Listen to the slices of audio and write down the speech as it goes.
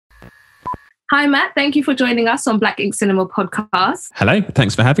Hi, Matt. Thank you for joining us on Black Ink Cinema podcast. Hello.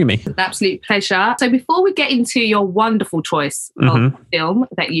 Thanks for having me. It's an absolute pleasure. So before we get into your wonderful choice of film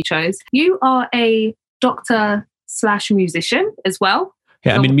that you chose, you are a doctor/musician as well.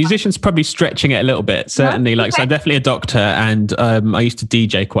 Yeah, I mean, musician's probably stretching it a little bit. Certainly, so I'm definitely a doctor, and I used to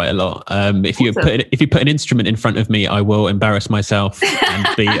DJ quite a lot. If you put an instrument in front of me, I will embarrass myself and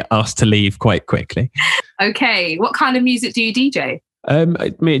be asked to leave quite quickly. Okay, what kind of music do you DJ? I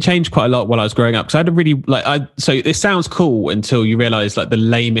mean, it changed quite a lot while I was growing up. So I had a really so it sounds cool until you realise the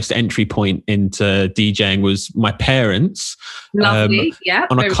lamest entry point into DJing was my parents. Lovely,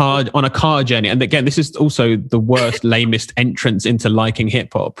 on a car journey. And again, this is also the worst, lamest entrance into liking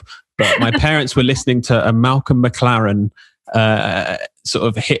hip hop. But my parents were listening to a Malcolm McLaren sort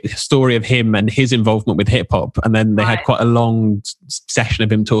of story of him and his involvement with hip hop, and then they had quite a long session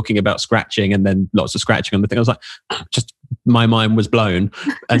of him talking about scratching, and then lots of scratching on the thing. I was like, just my mind was blown,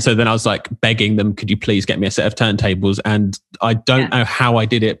 and so then I was like begging them, could you please get me a set of turntables? And I don't know how I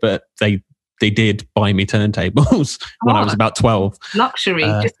did it, but they did buy me turntables when I was about 12. Luxury,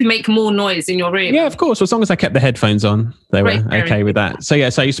 just to make more noise in your room. Yeah, of course. As long as I kept the headphones on, they were okay with that. So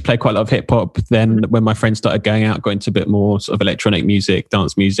I used to play quite a lot of hip hop. Then when my friends started going out, got into a bit more sort of electronic music,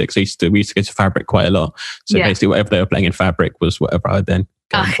 dance music. So we used to go to Fabric quite a lot. So basically whatever they were playing in Fabric was whatever I would then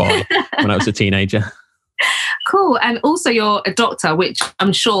go and buy when I was a teenager. Cool. And also you're a doctor, which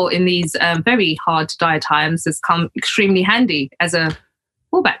I'm sure in these very hard to die times has come extremely handy as a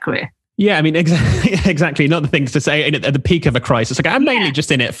fallback career. Yeah, I mean, exactly. Not the things to say at the peak of a crisis. Like, I'm mainly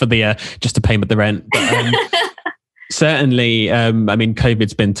just in it for the just to pay the rent. But certainly, I mean,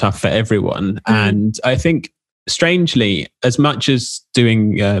 COVID's been tough for everyone, and I think strangely, as much as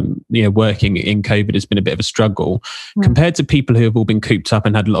doing working in COVID has been a bit of a struggle compared to people who have all been cooped up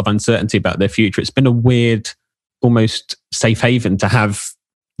and had a lot of uncertainty about their future. It's been a weird, almost safe haven to have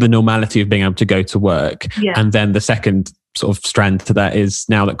the normality of being able to go to work, and then the second sort of strand to that is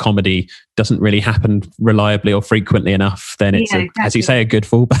now that comedy doesn't really happen reliably or frequently enough, then it's as you say, a good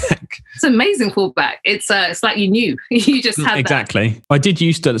fallback. It's an amazing fallback. It's like you knew you just had exactly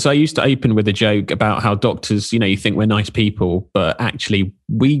that. I used to open with a joke about how doctors, you think we're nice people, but actually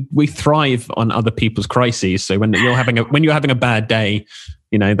we thrive on other people's crises. So when you're having a bad day,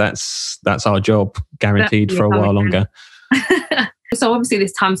 that's our job, guaranteed for a while longer. So obviously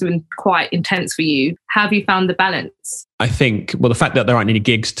this time's been quite intense for you. How have you found the balance? I think, the fact that there aren't any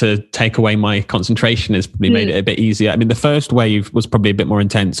gigs to take away my concentration has probably made it a bit easier. I mean, the first wave was probably a bit more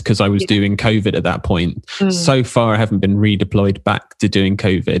intense because I was doing COVID at that point. So far, I haven't been redeployed back to doing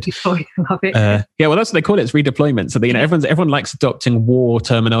COVID. Love it. Well, that's what they call it. It's redeployment. So, everyone likes adopting war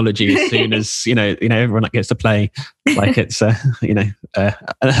terminology as soon as, everyone gets to play like it's, a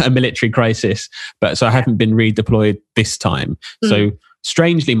military crisis. But so I haven't been redeployed this time. So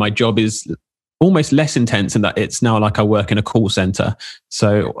strangely, my job is almost less intense in that it's now like I work in a call center.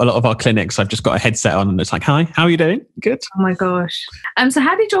 So a lot of our clinics, I've just got a headset on and it's like, hi, how are you doing? Good. Oh my gosh. So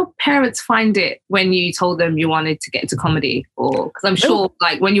how did your parents find it when you told them you wanted to get into comedy? Or because I'm sure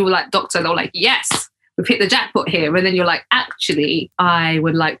when you were like doctor, they were like, yes, we've hit the jackpot here. And then you're like, actually, I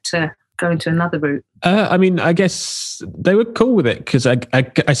would like to go into another route. I mean, I guess they were cool with it because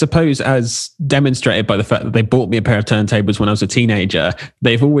I suppose, as demonstrated by the fact that they bought me a pair of turntables when I was a teenager,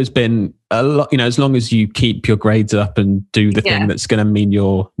 they've always been a lot, as long as you keep your grades up and do the thing that's going to mean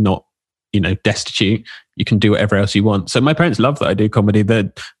you're not, destitute, you can do whatever else you want. So my parents love that I do comedy.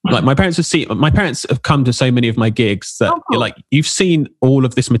 My parents have come to so many of my gigs that you're like, you've seen all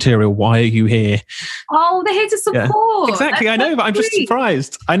of this material. Why are you here? Oh, they're here to support. Yeah. Exactly. I know, but I'm just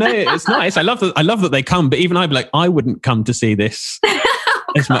surprised. I know it's nice. I love that they come, but even I'd be like, I wouldn't come to see this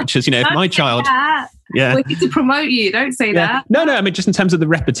as much as, if my child. Yeah. We need to promote you. Don't say that. No. I mean, just in terms of the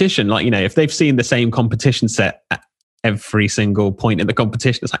repetition, if they've seen the same competition set every single point in the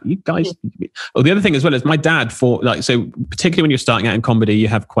competition, it's like, you guys. Well, the other thing as well is my dad so particularly when you're starting out in comedy, you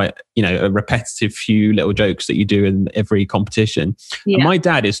have quite, a repetitive few little jokes that you do in every competition. Yeah. And my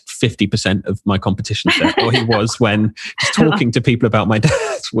dad is 50% of my competition set, or he was, when just talking to people about my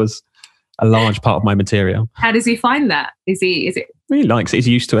dad was a large part of my material. How does he find that? Is it? He likes it. He's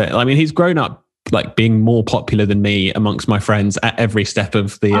used to it. I mean, he's grown up being more popular than me amongst my friends at every step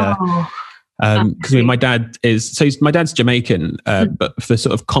of the because my dad's Jamaican, but for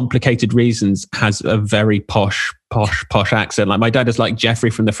sort of complicated reasons has a very posh accent. Like my dad is like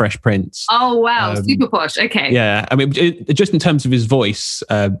Jeffrey from the Fresh Prince. Oh wow, super posh. Okay. Yeah, I mean, just in terms of his voice,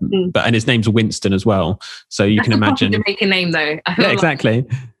 and his name's Winston as well. So you can imagine. Jamaican name though. Yeah, exactly.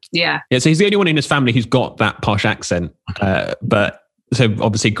 Yeah. So he's the only one in his family who's got that posh accent, but so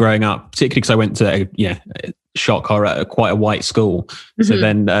obviously growing up, particularly because I went to shock horror, quite a white school. Mm-hmm. So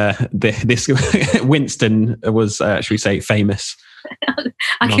then this Winston was, should we say, famous.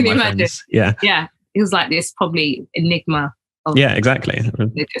 I can imagine. Friends. Yeah. Yeah. He was like this probably enigma. Yeah, exactly.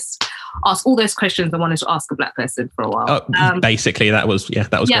 They just ask all those questions I wanted to ask a black person for a while. Basically, that was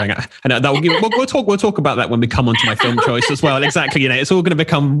going on. And we'll talk about that when we come onto my film choice as well. Exactly. It's all going to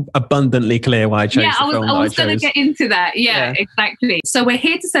become abundantly clear why I chose the film I was going to get into that. Yeah, exactly. So we're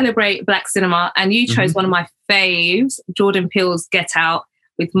here to celebrate black cinema, and you chose one of my faves, Jordan Peele's Get Out,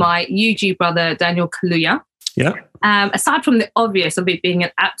 with my UG brother Daniel Kaluuya. Yeah. Aside from the obvious of it being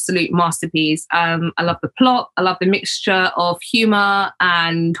an absolute masterpiece, I love the plot. I love the mixture of humor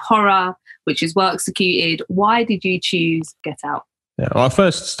and horror, which is well executed. Why did you choose Get Out? Yeah, well, I'll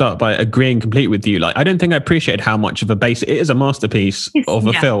first start by agreeing completely with you. Like, I don't think I appreciated how much of a base it is a masterpiece of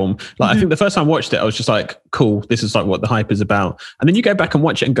a film. Like, I think the first time I watched it, I was just like, cool, this is like what the hype is about. And then you go back and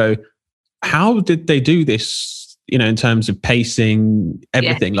watch it and go, how did they do this? In terms of pacing,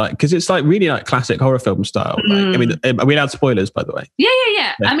 everything, like, because it's like really like classic horror film style. Like, I mean, are we allowed spoilers, by the way?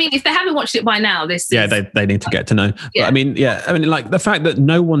 Yeah. I mean, if they haven't watched it by now, they need to get to know. Yeah. But I mean, like the fact that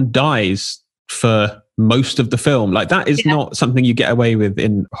no one dies for most of the film, like that is not something you get away with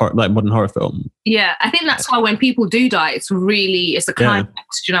in modern horror film. Yeah, I think that's why when people do die, it's a climax.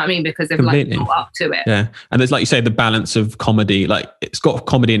 Do you know what I mean? Because they've like built up to it. Yeah, and there's, like you say, the balance of comedy. Like it's got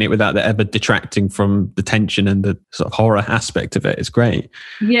comedy in it without it ever detracting from the tension and the sort of horror aspect of it. It's great.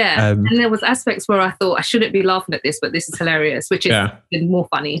 Yeah, and there was aspects where I thought I shouldn't be laughing at this, but this is hilarious, which is been more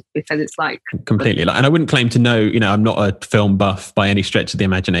funny because it's like completely. Like, and I wouldn't claim to know. I'm not a film buff by any stretch of the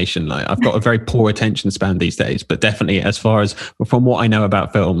imagination. Like I've got a very poor attention span these days, but definitely as far as from what I know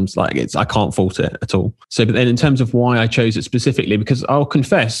about films, like I can't fault it at all. So, but then in terms of why I chose it specifically, because I'll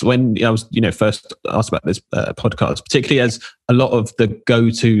confess, when I was first asked about this podcast, particularly as a lot of the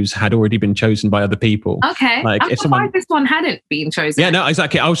go-tos had already been chosen by other people. Okay, like if this one hadn't been chosen. Yeah, no,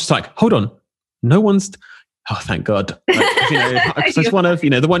 exactly. I was just like, hold on, no one's. Oh, thank God! Like, it's one of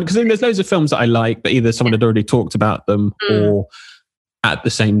the one, because there's loads of films that I like, but either someone had already talked about them or at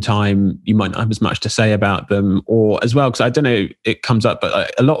the same time, you might not have as much to say about them, or as well, because I don't know, it comes up,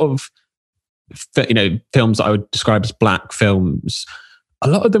 but a lot of, films that I would describe as black films, a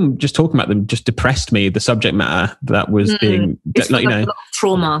lot of them, just talking about them, just depressed me. The subject matter that was being, a lot of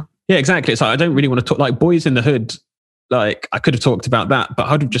trauma. Yeah, exactly. It's like, I don't really want to talk, like Boys in the Hood. Like I could have talked about that, but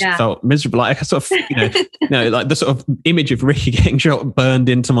I'd have just felt miserable. Like I sort of, like the sort of image of Ricky getting shot burned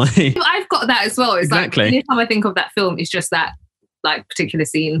into my. I've got that as well. It's exactly. Like anytime I think of that film, it's just that like particular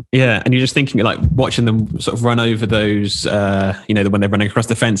scene. Yeah, and you're just thinking, like watching them sort of run over those, when they're running across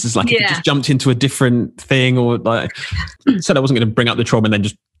the fence. It's like if you just jumped into a different thing, or like said I wasn't going to bring up the trauma and then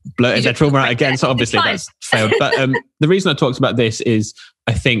just blurted their trauma out again. So obviously that's failed. But the reason I talked about this is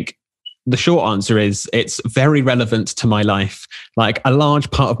I think. The short answer is it's very relevant to my life. Like a large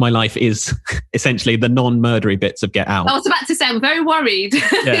part of my life is essentially the non-murdery bits of Get Out. I was about to say, I'm very worried.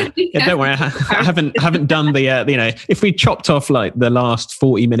 Yeah, don't worry. I haven't done the, if we chopped off like the last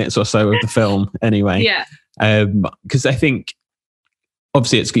 40 minutes or so of the film anyway. Yeah. Because I think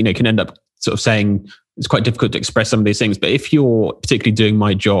obviously it's, can end up sort of saying it's quite difficult to express some of these things, but if you're particularly doing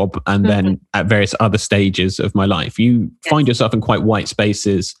my job and then at various other stages of my life, you find yourself in quite white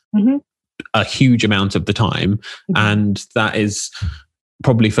spaces a huge amount of the time. And that is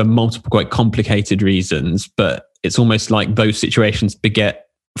probably for multiple quite complicated reasons, but it's almost like those situations beget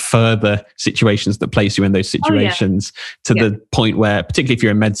further situations that place you in those situations to the point where, particularly if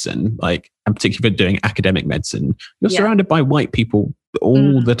you're in medicine, like, and particularly if you're doing academic medicine, you're surrounded by white people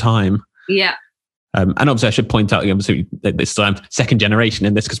all the time. Yeah. And obviously I should point out, obviously this time second generation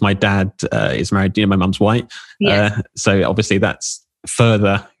in this, because my dad is married, my mum's white. So obviously that's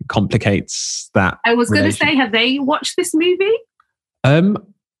further complicates that. I was going to say, have they watched this movie?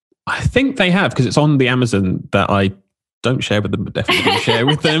 I think they have, because it's on the Amazon that I don't share with them, but definitely share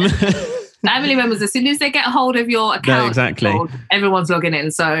with them. Family members, as soon as they get a hold of your account, exactly. Everyone's logging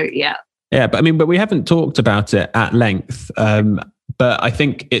in. So yeah. Yeah, but we haven't talked about it at length. But I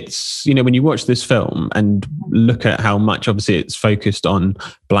think it's, when you watch this film and look at how much obviously it's focused on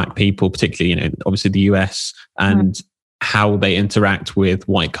black people, particularly, obviously the US, and how they interact with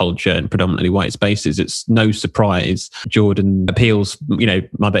white culture and predominantly white spaces, it's no surprise Jordan Peele's,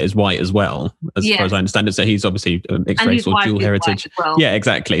 mother is white as well, as far as I understand it. So he's obviously mixed race or dual heritage. Well. Yeah,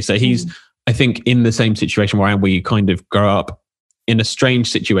 exactly. So he's, I think, in the same situation where we kind of grow up in a strange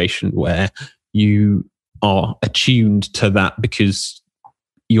situation where you are attuned to that because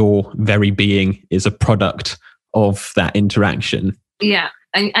your very being is a product of that interaction. Yeah.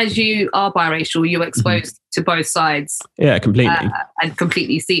 And as you are biracial, you're exposed to both sides. Yeah, completely. And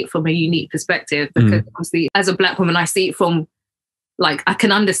completely see it from a unique perspective. Because obviously, as a Black woman, I see it from, like, I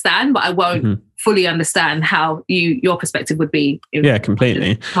can understand, but I won't fully understand how your perspective would be. Yeah,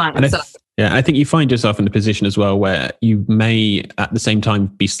 completely. Mine, I think you find yourself in a position as well where you may at the same time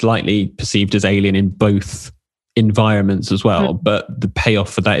be slightly perceived as alien in both environments as well, but the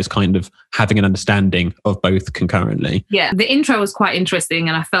payoff for that is kind of having an understanding of both concurrently. Yeah, the intro was quite interesting,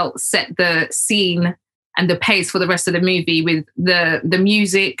 and I felt set the scene and the pace for the rest of the movie with the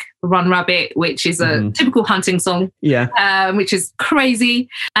music, Run Rabbit, which is a typical hunting song, which is crazy,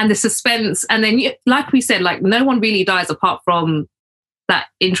 and the suspense. And then, like we said, like no one really dies apart from that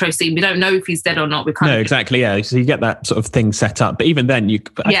intro scene. We don't know if he's dead or not. No, exactly. Yeah. So you get that sort of thing set up. But even then,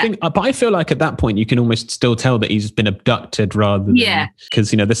 I feel like at that point, you can almost still tell that he's been abducted rather than,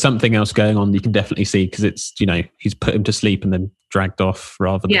 because, there's something else going on you can definitely see, because it's, he's put him to sleep and then dragged off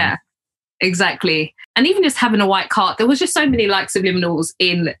rather than. Yeah, exactly. And even just having a white cart, there was just so many like subliminals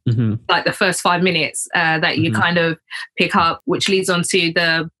in like the first 5 minutes that you kind of pick up, which leads on to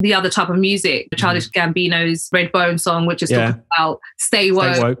the other type of music, Childish Gambino's Redbone song, which is talking about stay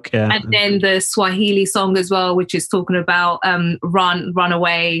woke. And then the Swahili song as well, which is talking about run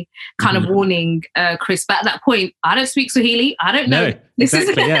away, kind of warning Chris. But at that point, I don't speak Swahili. I don't know. No.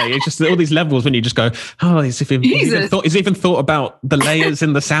 Exactly, It's just all these levels when you just go, he's even thought about the layers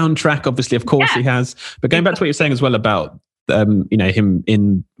in the soundtrack. Obviously, of course he has. But going back to what you're saying as well about, him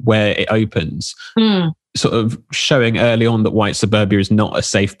in where it opens, sort of showing early on that white suburbia is not a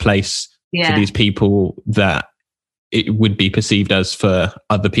safe place for these people that it would be perceived as for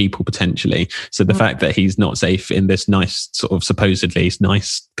other people potentially. So the fact that he's not safe in this nice sort of supposedly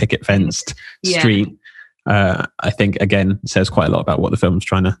nice picket fenced street, I think, again, says quite a lot about what the film's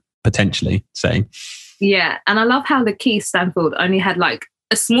trying to potentially say. Yeah, and I love how Lakeith Stanfield only had like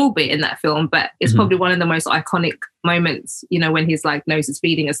a small bit in that film, but it's probably one of the most iconic moments, when his like nose is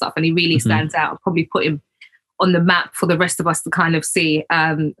bleeding and stuff, and he really stands out. Probably put him on the map for the rest of us to kind of see.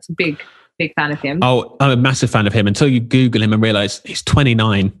 It's a big fan of him. Oh, I'm a massive fan of him until you Google him and realise he's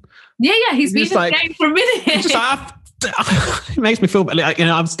 29. Yeah, he's been in the game for a minute. It makes me feel like,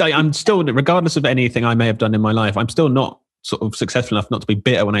 I'm still, regardless of anything I may have done in my life, I'm still not sort of successful enough not to be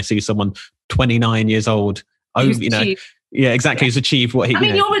bitter when I see someone 29 years old. Yeah, exactly. He's achieved what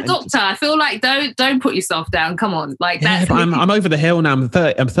he. You're a doctor. I feel like don't put yourself down. Come on, like that. Yeah, I'm over the hill now. I'm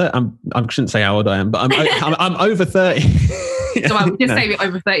 30. I shouldn't say how old I am, but I'm over 30. So I would just say we're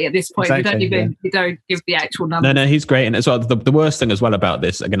over 30 at this point. Exactly, we don't give the actual number. No, he's great. And as well, the worst thing as well about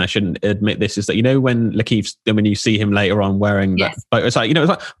this, again, I shouldn't admit this, is that when when you see him later on wearing that, it's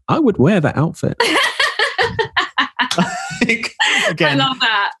like I would wear that outfit. Again, I love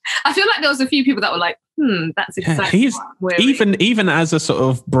that. I feel like there was a few people that were like, that's exactly he's what I'm wearing. Even as a sort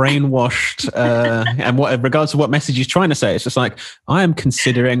of brainwashed and regardless of what message he's trying to say, it's just like, I am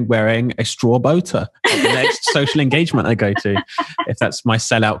considering wearing a straw bow tie at the next social engagement I go to, if that's my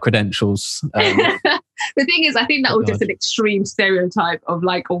sellout credentials. The thing is, I think that was just an extreme stereotype of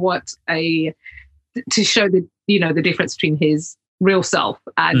like to show the difference between his real self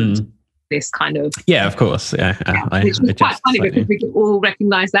and this kind of of course, which was quite funny because we could all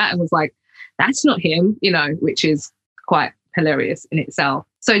recognize that and was like, that's not him, which is quite hilarious in itself.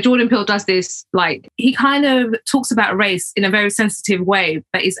 So Jordan Peele does this, like, he kind of talks about race in a very sensitive way,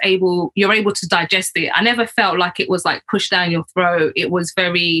 but you're able to digest it. I never felt like it was like pushed down your throat. It was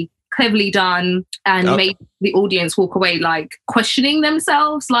very cleverly done and made the audience walk away like questioning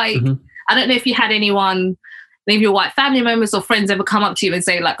themselves. Like, I don't know if you had anyone, maybe your white family members or friends ever come up to you and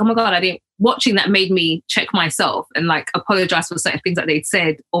say like, oh my God, watching that made me check myself and like apologize for certain things that they'd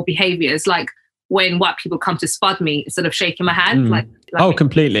said or behaviors. Like when white people come to spud me instead of shaking my hand.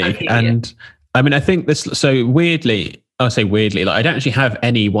 Completely. And I think this, so weirdly, I'll say weirdly, like I don't actually have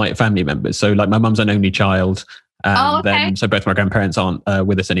any white family members. So like my mum's an only child. Then so both my grandparents aren't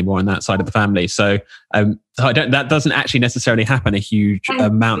with us anymore on that side of the family. So that doesn't actually necessarily happen a huge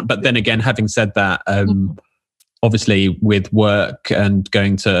amount. But then again, having said that, obviously with work and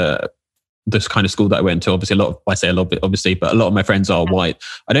going to this kind of school that I went to, obviously a lot bit, obviously, but a lot of my friends are white.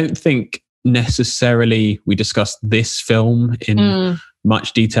 I don't think necessarily we discussed this film in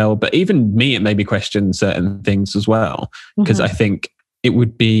much detail, but even me, it made me question certain things as well, because I think it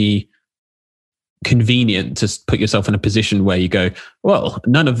would be convenient to put yourself in a position where you go, well,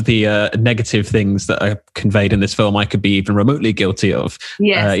 none of the negative things that are conveyed in this film I could be even remotely guilty of.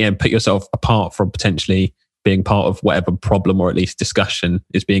 Put yourself apart from potentially being part of whatever problem or at least discussion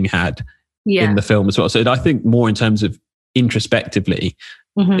is being had in the film as well. So I think more in terms of introspectively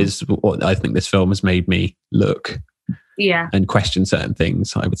is what I think this film has made me look. and question certain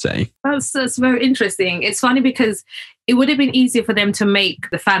things, I would say. That's very interesting. It's funny because it would have been easier for them to make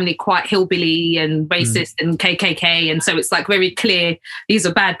the family quite hillbilly and racist and KKK. And so it's like very clear, these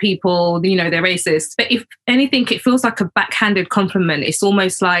are bad people, you know, they're racist. But if anything, it feels like a backhanded compliment. It's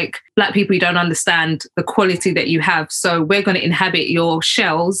almost like Black people, you don't understand the quality that you have. So we're going to inhabit your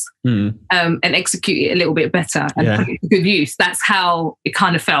shells and execute it a little bit better and put it to good use. That's how it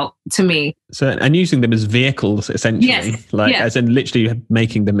kind of felt to me. So, and using them as vehicles, essentially, as in literally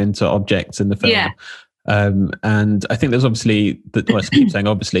making them into objects in the film. Yeah. And I think there's obviously, I keep saying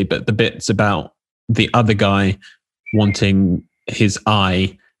obviously, but the bits about the other guy wanting his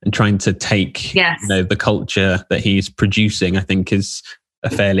eye and trying to take, the culture that he's producing, I think is a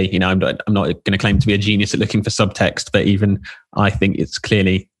fairly, I'm not going to claim to be a genius at looking for subtext, but even I think it's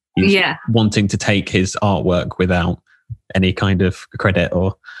clearly he's wanting to take his artwork without any kind of credit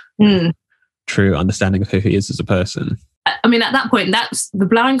or true understanding of who he is as a person. I mean, at that point, that's the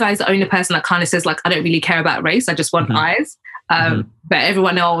blind guy's the only person that kind of says, like, I don't really care about race. I just want eyes. But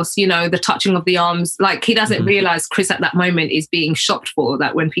everyone else, the touching of the arms, like he doesn't realize Chris at that moment is being shocked for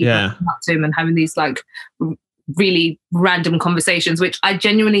that when people come up to him and having these like really random conversations, which I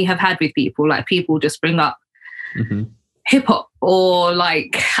genuinely have had with people. Like people just bring up hip hop or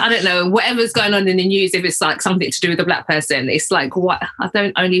like, I don't know, whatever's going on in the news. If it's like something to do with a Black person, it's like, what? I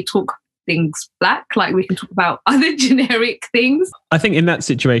don't only talk things Black, like we can talk about other generic things. I think in that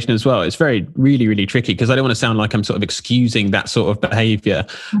situation as well, it's really, really tricky because I don't want to sound like I'm sort of excusing that sort of behavior.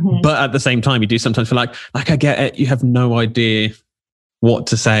 But at the same time, you do sometimes feel like I get it. You have no idea what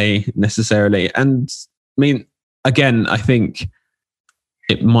to say necessarily. And I mean, again, I think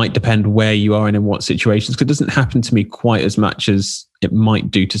it might depend where you are and in what situations, because it doesn't happen to me quite as much as it might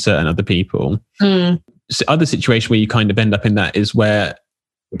do to certain other people. So other situation where you kind of end up in that is where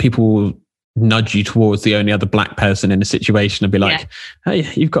people will nudge you towards the only other Black person in a situation and be like, hey,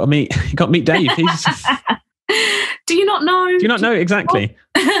 you've got to meet Dave. Do you not know? Do you not know? Exactly.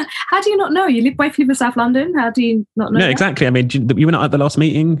 How do you not know? You both live in South London. How do you not know? No, exactly. I mean, you were not at the last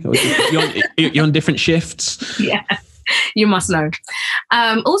meeting? Or you're on different shifts? Yeah, you must know.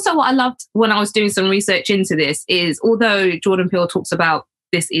 Also, what I loved when I was doing some research into this is, although Jordan Peele talks about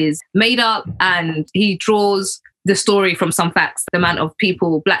this is made up and he draws the story from some facts, the amount of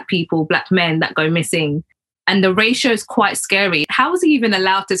Black men that go missing. And the ratio is quite scary. How was he even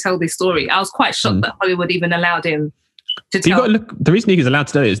allowed to tell this story? I was quite shocked that Hollywood even allowed him to tell. You've got to look, the reason he's allowed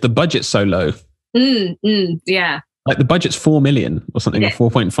to do it is the budget's so low. Yeah. Like the budget's 4 million or something, or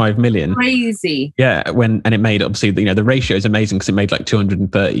 4.5 million. Crazy. Yeah. And it made, obviously, the ratio is amazing because it made like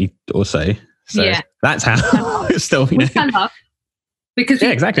 230 or so. So that's how it's still, Because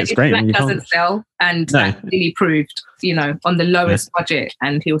exactly, it's great. Black doesn't sell, and that really proved, on the lowest budget,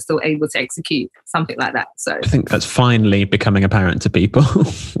 and he was still able to execute something like that. So I think that's finally becoming apparent to people,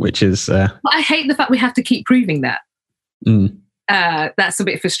 which is. I hate the fact we have to keep proving that. That's a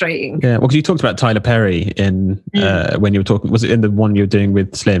bit frustrating. Yeah, well, because you talked about Tyler Perry in when you were talking. Was it in the one you were doing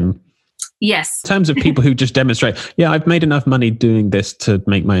with Slim? Yes. In terms of people who just demonstrate, I've made enough money doing this to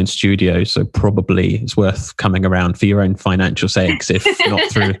make my own studio, so probably it's worth coming around for your own financial sakes, if not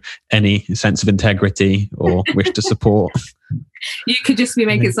through any sense of integrity or wish to support. You could just be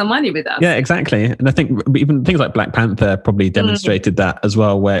making some money with us. Yeah, exactly. And I think even things like Black Panther probably demonstrated that as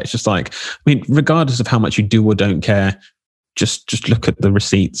well, where it's just like, regardless of how much you do or don't care, just look at the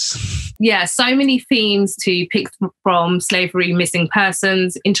receipts. Yeah, so many themes to pick from: slavery, missing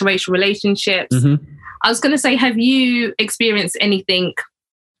persons, interracial relationships. I was going to say, have you experienced anything?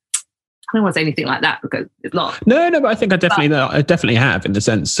 I don't want to say anything like that because it's not. No, but I think I definitely have, in the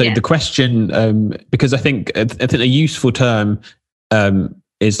sense. So the question, because I think a useful term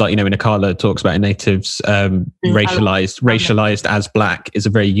is like, when Akala talks about natives racialized as Black, is a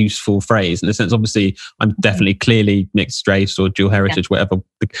very useful phrase in the sense. Obviously, I'm definitely clearly mixed race or dual heritage, whatever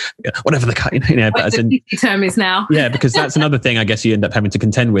the but as the term is now. Yeah, because that's another thing I guess you end up having to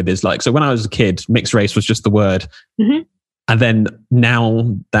contend with is like, so when I was a kid, mixed race was just the word. And then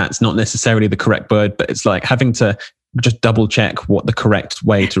now that's not necessarily the correct word, but it's like having to just double check what the correct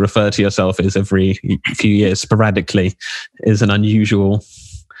way to refer to yourself is every few years sporadically is an unusual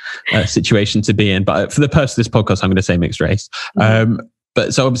situation to be in. But for the purpose of this podcast, I'm going to say mixed race.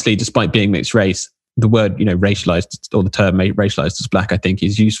 But so obviously, despite being mixed race, the word, racialized, or the term racialized as Black, I think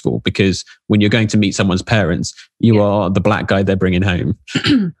is useful because when you're going to meet someone's parents, you are the Black guy they're bringing home.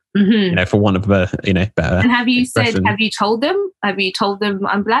 For one of the, better. And have you told them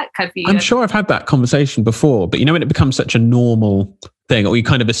I'm Black? I'm sure I've had that conversation before, but when it becomes such a normal thing, or you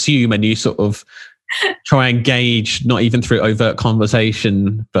kind of assume and you sort of try and gauge, not even through overt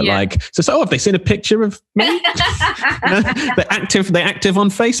conversation, but like, so have they seen a picture of me? They're active on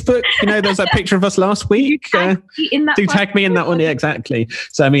Facebook. There's that picture of us last week. Do tag me in that one. Yeah, exactly.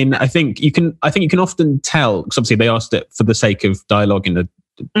 So, I mean, I think you can often tell, because obviously they asked it for the sake of dialogue in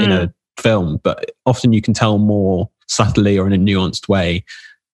a film, but often you can tell more subtly or in a nuanced way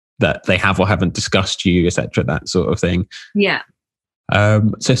that they have or haven't discussed you, etc., that sort of thing. Yeah.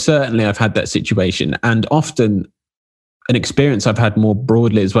 So certainly I've had that situation, and often an experience I've had more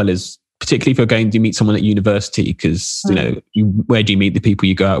broadly as well is, particularly if you're going to meet someone at university, because where do you meet the people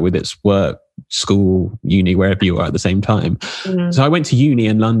you go out with? It's work, school, uni, wherever you are at the same time. So I went to uni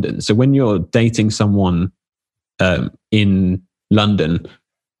in London. So when you're dating someone in London,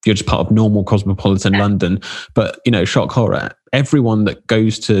 you're just part of normal cosmopolitan London. But, shock horror, everyone that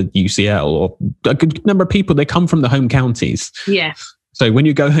goes to UCL, or a good number of people, they come from the home counties. Yeah. So when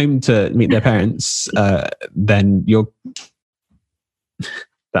you go home to meet their parents, then you're...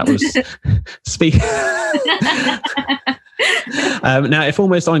 That was speak. Now, if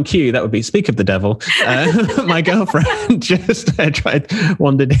almost on cue, that would be speak of the devil. My girlfriend just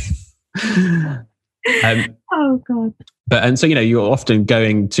wandered in. Oh God! And so you're often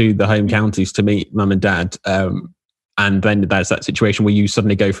going to the home counties to meet mum and dad, and then there's that situation where you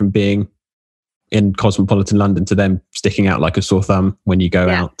suddenly go from being in cosmopolitan London to them sticking out like a sore thumb when you go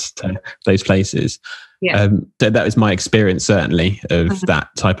out to those places. Yeah. So that was my experience, certainly, of that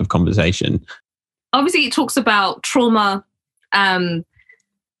type of conversation. Obviously, it talks about trauma. And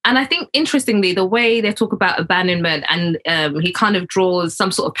I think, interestingly, the way they talk about abandonment, and he kind of draws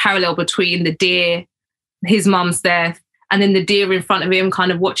some sort of parallel between the deer, his mum's death, and then the deer in front of him,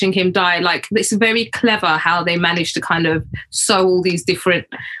 kind of watching him die. Like, it's very clever how they managed to kind of sew all these different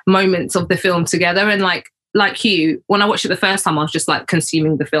moments of the film together. And like you, when I watched it the first time, I was just like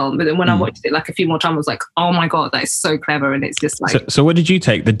consuming the film. But then when I watched it like a few more times, I was like, oh my God, that is so clever. And it's just like... So what did you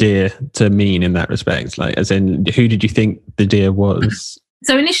take the deer to mean in that respect? Like, as in, who did you think the deer was?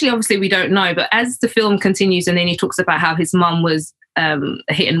 So initially, obviously, we don't know. But as the film continues, and then he talks about how his mum was a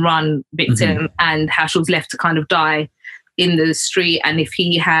hit and run victim and how she was left to kind of die in the street. And if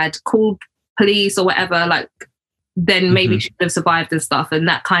he had called police or whatever, like, then maybe she would have survived and stuff. And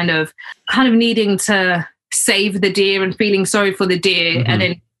that kind of needing to save the deer and feeling sorry for the deer. And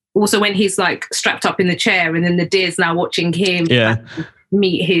then also when he's like strapped up in the chair, and then the deer's now watching him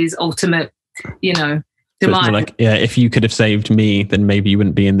meet his ultimate, demise. So like, if you could have saved me, then maybe you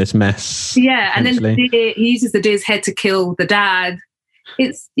wouldn't be in this mess. Yeah. And then he uses the deer's head to kill the dad.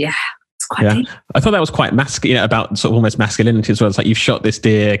 It's quite deep. I thought that was quite masculine, about sort of almost masculinity as well. It's like, you've shot this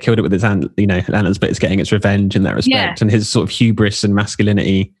deer, killed it with its antlers, but it's getting its revenge in that respect. And his sort of hubris and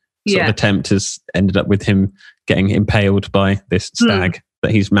masculinity sort of attempt has ended up with him getting impaled by this stag that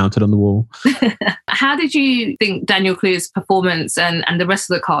he's mounted on the wall. How did you think Daniel Kaluuya's performance and the rest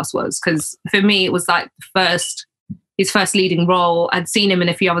of the cast was? Because for me, it was like his first leading role. I'd seen him in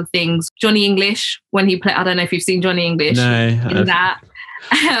a few other things. Johnny English, when he played, I don't know if you've seen Johnny English in that.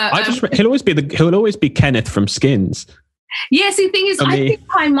 He'll always be Kenneth from Skins. Yes, the thing is, I think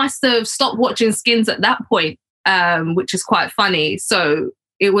I must have stopped watching Skins at that point, which is quite funny. So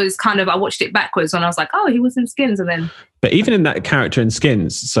it was kind of, I watched it backwards when I was like, oh, he was in Skins. And then... But even in that character in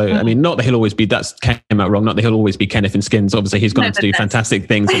Skins, so, I mean, not that he'll always be, that came out wrong, not that he'll always be Kenneth in Skins. Obviously, he's gone on to do fantastic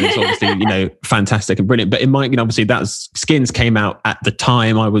things, and it's obviously, fantastic and brilliant. But in my, obviously, Skins came out at the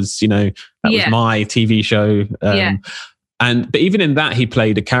time I was, that was my TV show. But even in that, he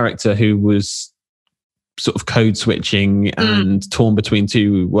played a character who was sort of code switching and torn between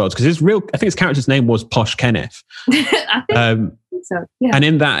two worlds. Because I think his character's name was Posh Kenneth. And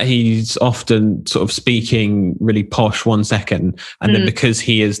in that, he's often sort of speaking really posh 1 second. And then because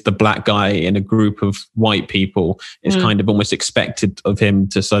he is the black guy in a group of white people, it's kind of almost expected of him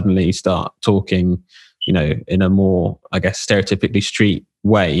to suddenly start talking, in a more, I guess, stereotypically street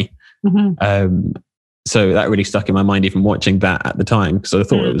way. So that really stuck in my mind, even watching that at the time, because I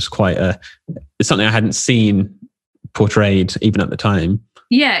thought it was it's something I hadn't seen portrayed even at the time.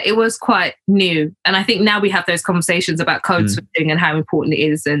 Yeah, it was quite new. And I think now we have those conversations about code switching and how important it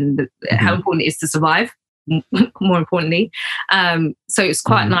is, and how important it is to survive, more importantly. So it's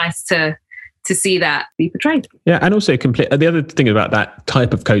quite nice to see that be portrayed. Yeah, and also the other thing about that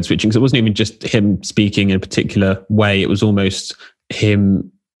type of code switching is it wasn't even just him speaking in a particular way. It was almost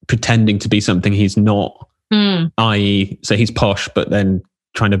him pretending to be something he's not, i.e., so he's posh, but then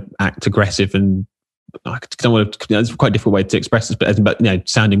trying to act aggressive, and I don't want to, it's quite a difficult way to express this, but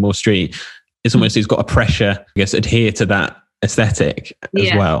sounding more street. It's almost, he's got a pressure, I guess, adhere to that aesthetic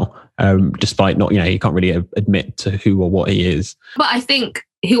as well, despite not, he can't really admit to who or what he is. But I think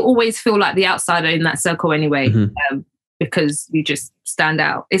he'll always feel like the outsider in that circle anyway, because you just stand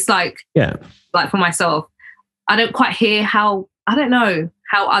out. It's like, like for myself, I don't quite hear I don't know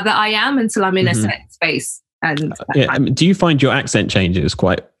how other I am until I'm in a set space. And I mean, do you find your accent changes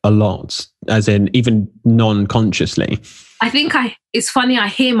quite a lot, as in even non-consciously? I think it's funny, I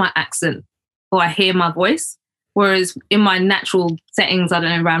hear my accent or I hear my voice, whereas in my natural settings, I don't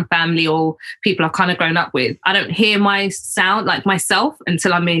know, around family or people I've kind of grown up with, I don't hear my sound, like myself,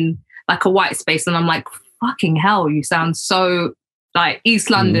 until I'm in like a white space and I'm like, fucking hell, you sound so like East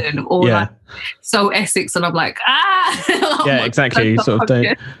London or like so Essex, and I'm like, yeah, exactly. You sort of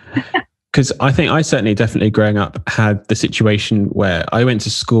don't. Because I think I certainly definitely growing up had the situation where I went to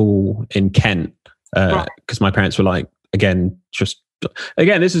school in Kent because my parents were like, again,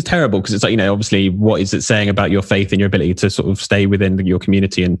 this is terrible because it's like, obviously what is it saying about your faith and your ability to sort of stay within your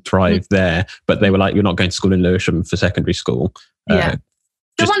community and thrive there? But they were like, you're not going to school in Lewisham for secondary school. And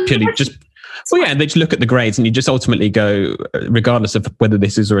they just look at the grades and you just ultimately go, regardless of whether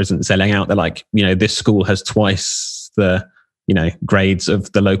this is or isn't selling out, they're like, this school has twice the grades of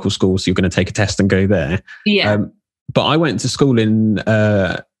the local school, so you're going to take a test and go there. But I went to school in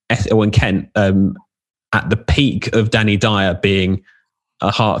Kent at the peak of Danny Dyer being a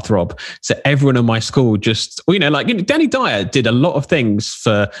heartthrob. So everyone in my school Danny Dyer did a lot of things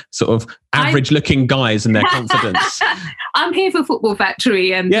for sort of average looking guys and their confidence. I'm here for Football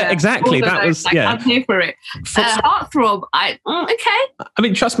Factory and exactly. That was I'm here for it. Heartthrob. Okay. I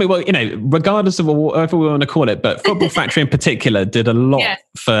mean, trust me. Well, regardless of whatever we want to call it, but Football Factory in particular did a lot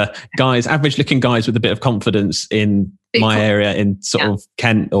for guys, average looking guys with a bit of confidence in my area, in sort of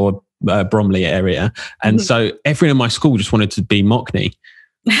Kent or Bromley area, and so everyone in my school just wanted to be Mockney.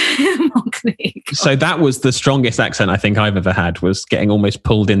 So that was the strongest accent I think I've ever had, was getting almost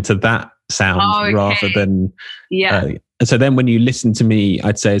pulled into that sound rather than and so then when you listen to me,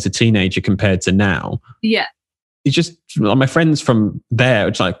 I'd say as a teenager compared to now, it's just my friends from there,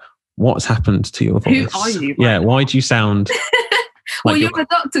 it's like, what's happened to your voice? Who are you? Why do you sound well, you're a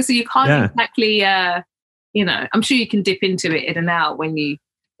doctor, so you can't exactly I'm sure you can dip into it in and out when you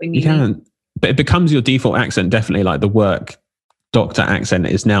can, but it becomes your default accent. Definitely, like the work doctor accent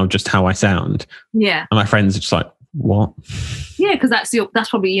is now just how I sound. And my friends are just like, what? Because that's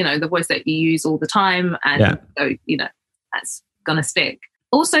probably the voice that you use all the time, and so that's gonna stick.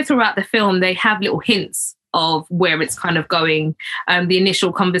 Also, throughout the film, they have little hints of where it's kind of going. The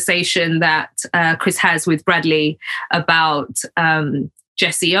initial conversation that Chris has with Bradley about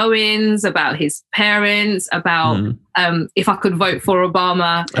Jesse Owens, about his parents, about if I could vote for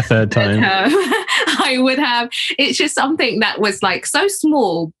Obama a third time, I would have. It's just something that was like so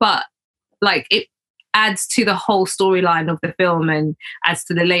small, but like it adds to the whole storyline of the film and adds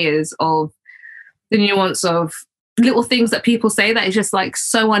to the layers of the nuance of little things that people say that is just like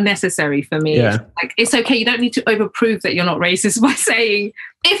so unnecessary for me. Like, it's okay, you don't need to overprove that you're not racist by saying,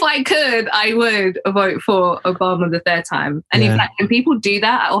 if I could, I would vote for Obama the third time. And in fact, when people do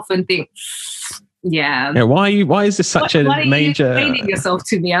that, I often think, why is this such a major... Why are you explaining yourself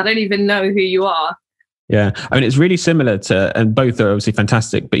to me? I don't even know who you are. I mean, it's really similar to, and both are obviously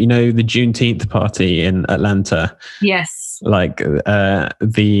fantastic, but the Juneteenth party in Atlanta. Like I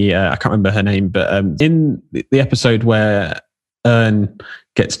can't remember her name, but in the episode where Ern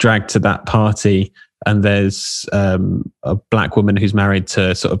gets dragged to that party, and there's a black woman who's married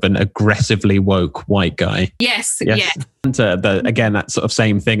to sort of an aggressively woke white guy. And again, that sort of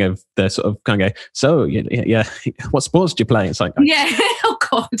same thing of the sort of kind of go, so what sports do you play? It's like, oh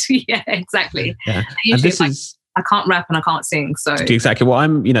God, exactly. And this is, I can't rap and I can't sing, so exactly. Well,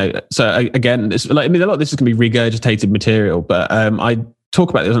 I'm, so again, it's like, I mean, a lot of this is going to be regurgitated material, but I talk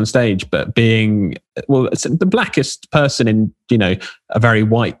about this on stage, but being, well, it's the blackest person in, a very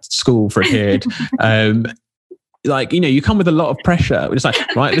white school for a period. Like, you come with a lot of pressure. It's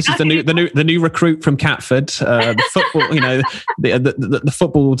like, right, this is the new recruit from Catford, the football, the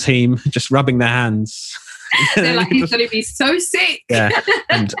football team just rubbing their hands. They're like, he's going to be so sick.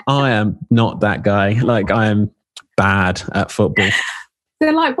 And I am not that guy. Like, I am bad at football.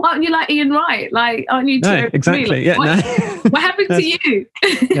 They're like, why aren't you like Ian Wright? Like, aren't you? No, exactly. Like, what happened to you?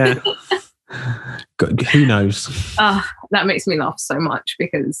 God, who knows? That makes me laugh so much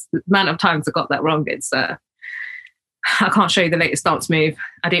because the amount of times I got that wrong, it's I can't show you the latest dance move.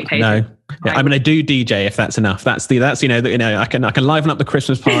 I didn't pay. No, I mean, I do DJ if that's enough. That's I can liven up the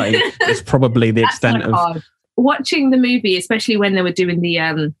Christmas party. It's probably the extent of hard. Watching the movie, especially when they were doing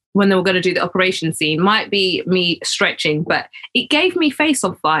the when they were going to do the operation scene, might be me stretching, but it gave me Face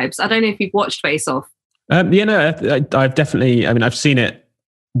Off vibes. I don't know if you've watched Face Off. I've definitely. I mean, I've seen it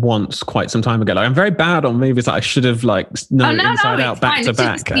once quite some time ago. Like, I'm very bad on movies that I should have known inside out, back to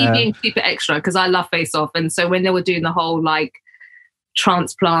back. It's just being super extra because I love Face Off, and so when they were doing the whole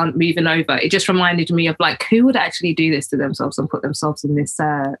transplant moving over, it just reminded me of who would actually do this to themselves and put themselves in this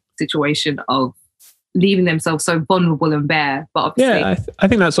situation of leaving themselves so vulnerable and bare. But obviously, I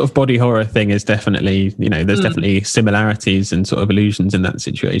think that sort of body horror thing is definitely, there's definitely similarities and sort of illusions in that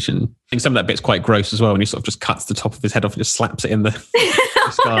situation. I think some of that bit's quite gross as well when he sort of just cuts the top of his head off and just slaps it in the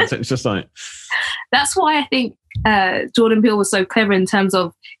scars. It's just that's why I think Jordan Peele was so clever in terms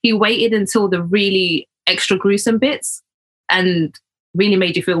of he waited until the really extra gruesome bits and really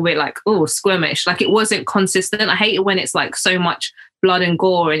made you feel a bit squirmish. It wasn't consistent. I hate it when it's so much blood and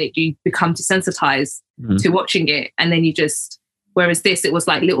gore and you become desensitized to watching it, and then you just, whereas this, it was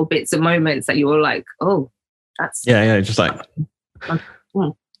little bits and moments that you were oh, that's just I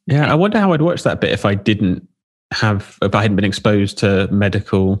wonder how I'd watch that bit if I hadn't been exposed to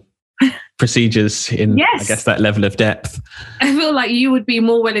medical procedures in I guess that level of depth. I feel like you would be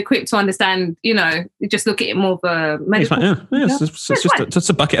more well equipped to understand, just look at it more of a medical. It's just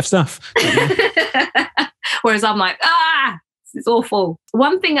a bucket of stuff. Whereas I'm it's awful.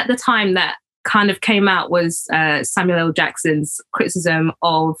 One thing at the time that kind of came out was Samuel L. Jackson's criticism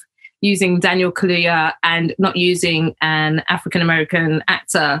of using Daniel Kaluuya and not using an African-American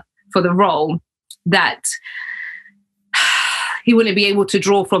actor for the role, that he wouldn't be able to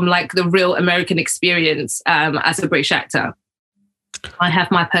draw from the real American experience as a British actor. I have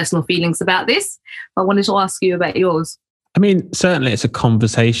my personal feelings about this. I wanted to ask you about yours. I mean, certainly it's a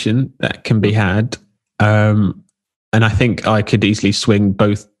conversation that can be had. And I think I could easily swing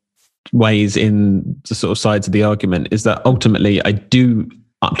both ways in the sort of sides of the argument, is that ultimately I do,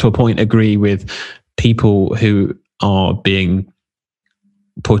 up to a point, agree with people who are being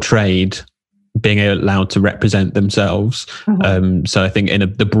portrayed being allowed to represent themselves. So I think in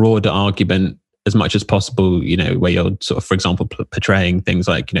the broader argument, as much as possible, where you're sort of, for example, portraying things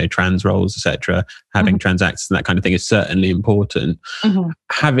like, trans roles, etc., having trans actors and that kind of thing is certainly important.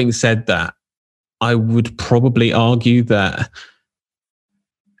 Having said that, I would probably argue that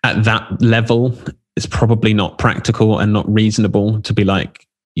at that level, it's probably not practical and not reasonable to be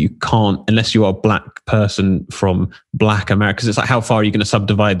you can't, unless you are a black person from Black America, because it's how far are you going to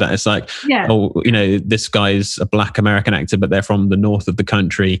subdivide that? It's this guy's a Black American actor, but they're from the north of the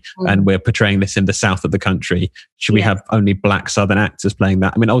country and we're portraying this in the south of the country. Should we have only Black Southern actors playing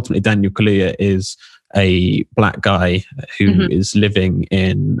that? I mean, ultimately, Daniel Kaluuya is a Black guy who is living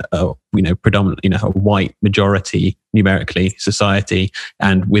in predominantly a white majority numerically society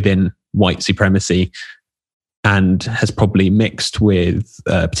and within white supremacy, and has probably mixed with,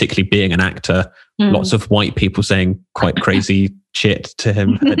 particularly being an actor, lots of white people saying quite crazy shit to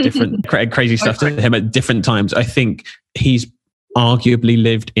him at different crazy stuff to him at different times. I think he's arguably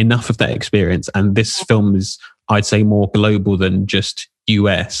lived enough of that experience, and this film is, I'd say, more global than just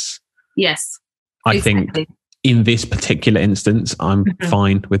US. Yes. I think in this particular instance, I'm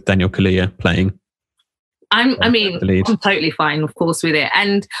fine with Daniel Kaluuya playing. I'm totally fine, of course, with it.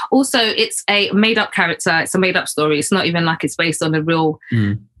 And also, it's a made-up character. It's a made-up story. It's not even it's based on a real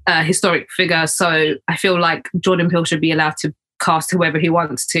historic figure. So I feel like Jordan Peele should be allowed to cast whoever he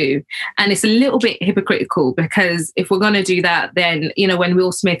wants to. And it's a little bit hypocritical, because if we're going to do that, then, when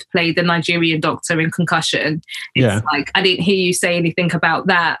Will Smith played the Nigerian doctor in Concussion, it's I didn't hear you say anything about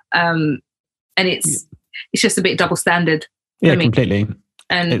that. And it's just a bit double standard. Yeah, completely.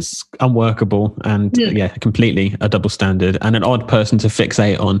 And it's unworkable and completely a double standard and an odd person to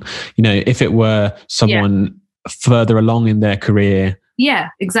fixate on. If it were someone further along in their career. Yeah,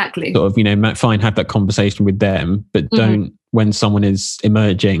 exactly. Sort of, fine, have that conversation with them, but don't, when someone is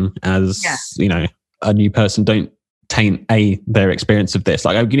emerging as, a new person, don't taint their experience of this.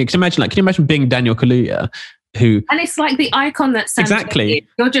 Can you imagine being Daniel Kaluuya? And it's the icon that Sam exactly.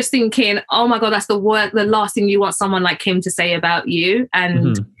 You're just thinking, oh my God, that's the last thing you want someone like him to say about you.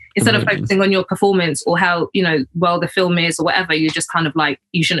 And instead of focusing on your performance or how, well the film is or whatever, you're just kind of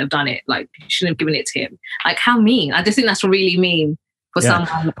you shouldn't have done it. You shouldn't have given it to him. How mean. I just think that's really mean for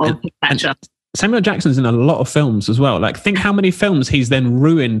someone of his stature. Samuel Jackson's in a lot of films as well. Think how many films he's then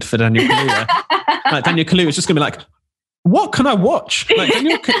ruined for Daniel Kaluuya. Daniel Kaluuya is just going to be what can I watch?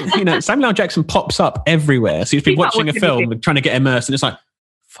 Samuel L. Jackson pops up everywhere. So you've been watching a film, trying to get immersed, and it's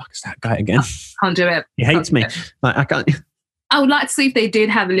fuck, it's that guy again. Can't do it. He hates me. I can't. I would like to see if they did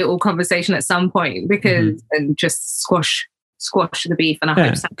have a little conversation at some point, because and just squash the beef. And I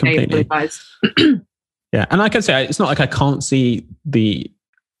hope Saturday guys. Yeah, and like I say, it's not I can't see the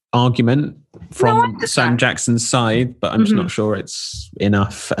argument from Sam Jackson's side, but I'm just not sure it's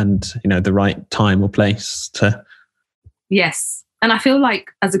enough and the right time or place to. Yes, And I feel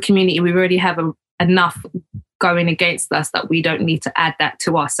like as a community, we already have enough going against us that we don't need to add that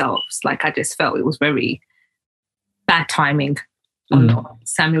to ourselves. Like, I just felt it was very bad timing on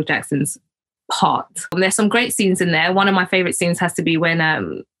Samuel Jackson's part. There's some great scenes in there. One of my favorite scenes has to be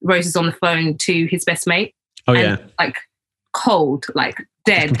when Rose is on the phone to his best mate. Oh, yeah. Like cold, like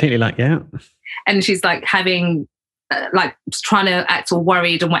dead. Just completely like, yeah. And she's like having, like trying to act all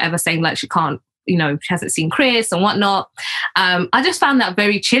worried and whatever, saying like she can't, you know, she hasn't seen Chris and whatnot. I just found that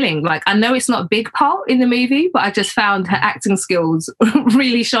very chilling. Like, I know it's not a big part in the movie, but I just found her acting skills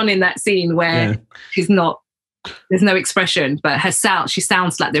really shone in that scene where she's not, there's no expression, but she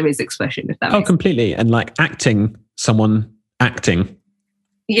sounds like there is expression, if that makes completely sense. And like someone acting.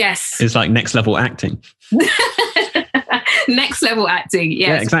 Yes. Is like next level acting. Next level acting, yes.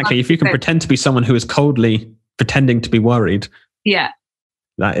 Yeah, exactly. If you can pretend to be someone who is coldly pretending to be worried. Yeah.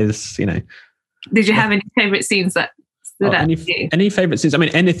 That is, you know. Did you have any favourite scenes that stood out to you? Any favourite scenes? I mean,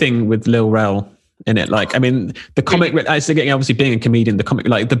 anything with Lil Rel in it. Like, I mean, the comic, obviously being a comedian, the comic,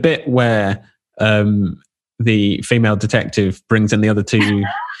 like the bit where the female detective brings in the other two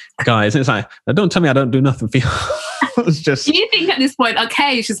guys, and it's like, don't tell me I don't do nothing for you. It's just. You think at this point,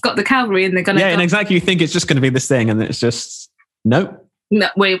 okay, she's got the cavalry and they're going to. Yeah, and exactly. You think it's just going to be this thing, and it's just, nope. No,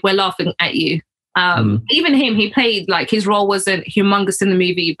 we're laughing at you. Even him, he played, like, his role wasn't humongous in the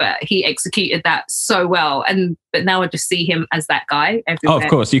movie, but he executed that so well. But now I just see him as that guy everywhere. Oh, of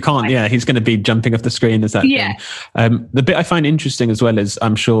course, you can't. Yeah, he's going to be jumping off the screen as that thing. The bit I find interesting as well is,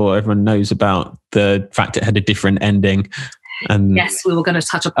 I'm sure everyone knows about the fact it had a different ending. And yes, we were going to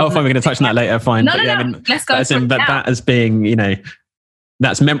touch upon. Oh, fine, we're going to touch on that later. Fine. No, I mean, let's go. That as being, you know,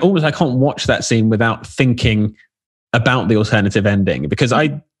 that's almost, I can't watch that scene without thinking about the alternative ending, because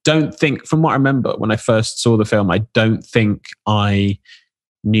I don't think, from what I remember when I first saw the film, I don't think I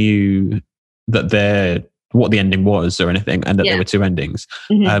knew that what the ending was or anything, and that there were two endings.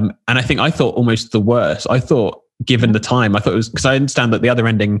 And I think I thought almost the worst. I thought, given the time, I thought it was, because I understand that the other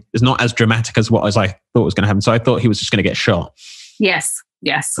ending is not as dramatic as what I thought was going to happen. So I thought he was just going to get shot. Yes.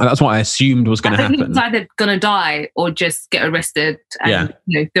 And that's what I assumed was going to happen. He was either going to die or just get arrested. And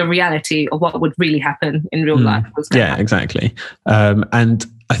you know, the reality of what would really happen in real life was going to happen. Exactly. And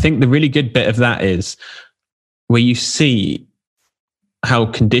I think the really good bit of that is where you see how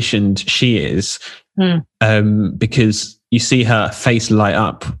conditioned she is, because you see her face light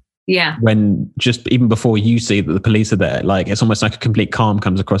up. Yeah. When just even before you see that the police are there, like, it's almost like a complete calm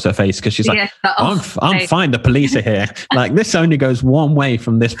comes across her face, because she's like, I'm fine, the police are here. Like, this only goes one way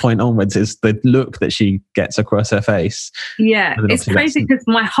from this point onwards, is the look that she gets across her face. Yeah. It's crazy because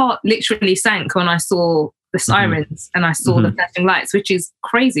my heart literally sank when I saw the sirens and I saw the flashing lights, which is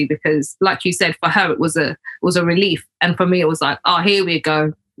crazy because, like you said, for her it was a relief, and for me it was like, oh, here we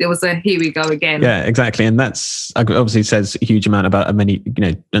go. It was here we go again. Yeah, exactly. And that's obviously says a huge amount about a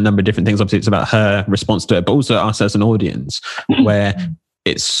number of different things. Obviously it's about her response to it, but also us as an audience, where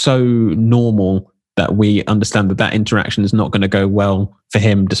it's so normal that we understand that interaction is not going to go well for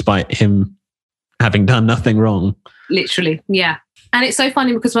him, despite him having done nothing wrong. Literally, yeah. And it's so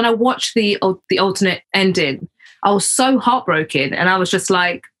funny because when I watched the alternate ending, I was so heartbroken, and I was just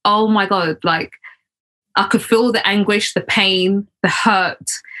like, oh my God, like, I could feel the anguish, the pain, the hurt.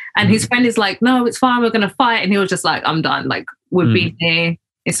 And his friend is like, no, it's fine, we're going to fight. And he was just like, I'm done. Like, we've been here.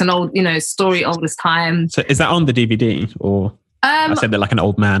 It's an old, story, old as time. So is that on the DVD or? I said they're like an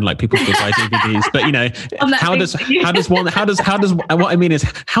old man, like people still buy DVDs, but what I mean is,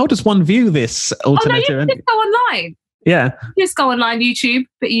 how does one view this alternative ending? Just go online. Yeah. Just go online, YouTube.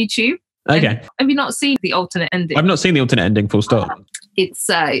 Okay. Have you not seen the alternate ending? I've not seen the alternate ending, full stop. It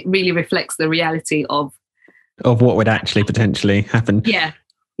really reflects the reality of what would actually potentially happen. Yeah.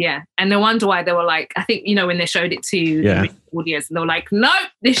 And no wonder why they were like, I think, when they showed it to the audience, and they were like, no,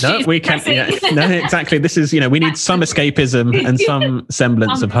 we can't. Yeah. No, exactly. This is, we need some escapism and some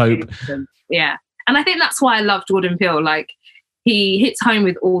semblance of hope. Yeah. And I think that's why I love Jordan Peele. Like, he hits home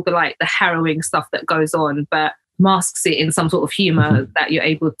with all the harrowing stuff that goes on, but masks it in some sort of humor that you're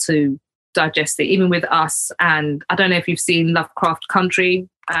able to digest it, even with us. And I don't know if you've seen Lovecraft Country.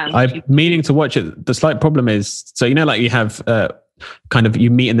 I'm meaning to watch it. The slight problem is, so you have kind of,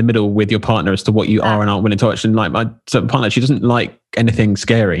 you meet in the middle with your partner as to what you are and aren't willing to watch. And like my partner, she doesn't like anything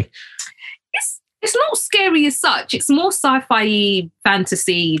scary. It's not scary as such. It's more sci-fi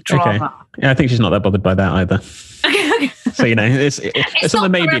fantasy drama. Okay. Yeah, I think she's not that bothered by that either. Okay. So it's on the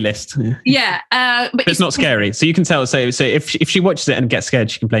maybe list. Yeah, but it's not scary. So you can tell. So if she watches it and gets scared,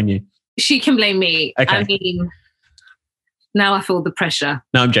 she can blame you. She can blame me. Okay. I mean, now I feel the pressure.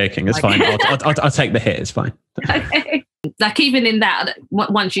 No, I'm joking. It's fine. I'll take the hit. It's fine. Okay. Like, even in that,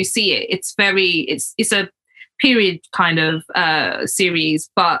 once you see it, it's a period kind of series,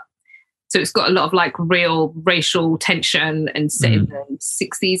 but so it's got a lot of like real racial tension and set in the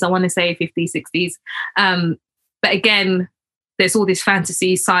 60s, I want to say 50s, 60s. But again, there's all this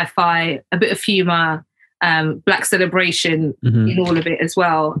fantasy, sci-fi, a bit of humor, black celebration in all of it as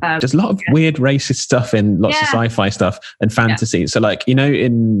well. There's a lot of weird racist stuff in lots of sci-fi stuff and fantasy. So like, you know,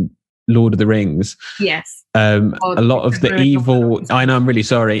 in Lord of the Rings, a lot of the evil, I know, I'm really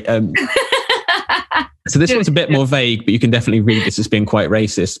sorry. So this one's a bit more vague, but you can definitely read this as being quite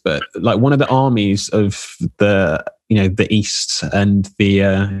racist. But like one of the armies of the, you know, the East and the,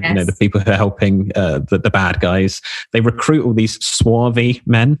 you know, the people who are helping the bad guys, they recruit all these swarthy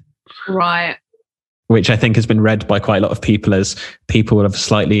men. Right. Which I think has been read by quite a lot of people as people of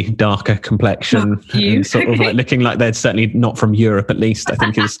slightly darker complexion and sort of like looking like they're certainly not from Europe, at least, I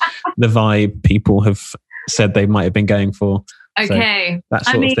think is the vibe people have said they might have been going for. Okay. So that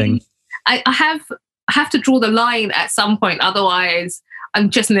sort of thing. I have to draw the line at some point. Otherwise, I'm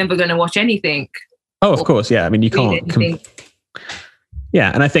just never going to watch anything. Oh, of course. Yeah. I mean, you can't.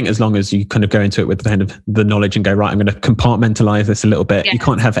 Yeah. And I think as long as you kind of go into it with the kind of the knowledge and go, right, I'm going to compartmentalize this a little bit. You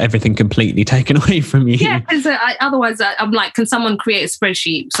can't have everything completely taken away from you. Yeah. Because otherwise I'm like, can someone create a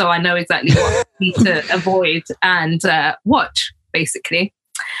spreadsheet so I know exactly what I need to avoid and watch, basically.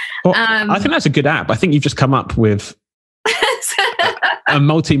 Well, I think that's a good app. I think you've just come up with a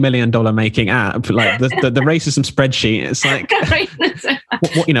multi-million-dollar making app, like the racism spreadsheet. It's like,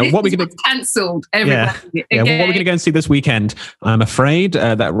 what are we going to cancelled? What are we going to go and see this weekend? I'm afraid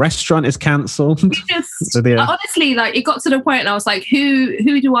that restaurant is cancelled. Honestly, like it got to the point, and I was like, who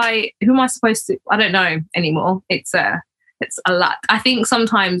am I supposed to? I don't know anymore. It's a lot. I think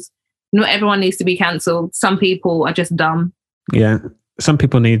sometimes not everyone needs to be cancelled. Some people are just dumb. Yeah. Some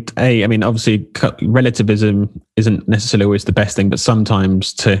people need I mean, obviously relativism isn't necessarily always the best thing, but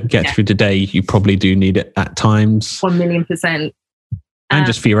sometimes to get through today, you probably do need it at times. 1,000,000%. And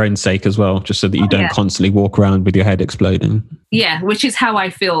just for your own sake as well, just so that you don't constantly walk around with your head exploding. Yeah, which is how I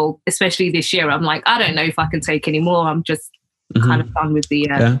feel, especially this year. I'm like, I don't know if I can take any more. I'm just kind of done with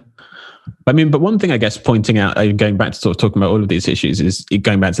the... I mean, but one thing I guess pointing out, going back to sort of talking about all of these issues, is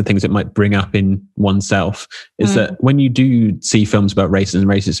going back to things that might bring up in oneself, is that when you do see films about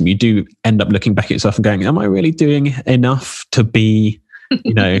racism, you do end up looking back at yourself and going, am I really doing enough to be,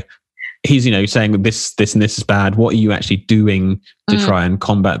 you know, he's, you know, saying this and this is bad. What are you actually doing to try and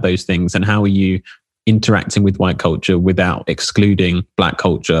combat those things? And how are you interacting with white culture without excluding black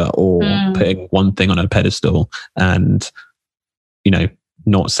culture or putting one thing on a pedestal and, you know,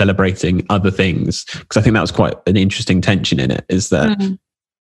 not celebrating other things? Because I think that was quite an interesting tension in it, is that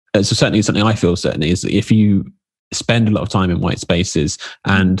so certainly something I feel certainly is that if you spend a lot of time in white spaces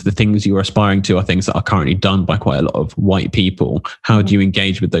and the things you're aspiring to are things that are currently done by quite a lot of white people, how do you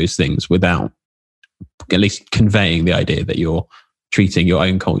engage with those things without at least conveying the idea that you're treating your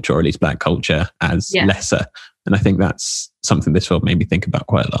own culture, or at least black culture, as lesser? And I think that's something this film made me think about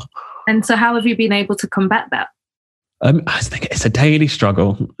quite a lot. And so how have you been able to combat that? I think it's a daily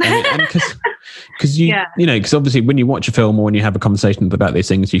struggle, because you know, because obviously when you watch a film or when you have a conversation about these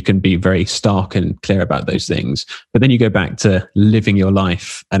things, you can be very stark and clear about those things. But then you go back to living your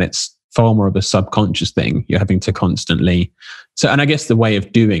life, and it's far more of a subconscious thing. You're having to constantly. So, and I guess the way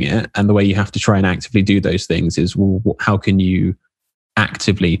of doing it, and the way you have to try and actively do those things, is, well, how can you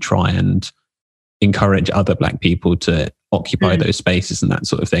actively try and encourage other black people to occupy those spaces and that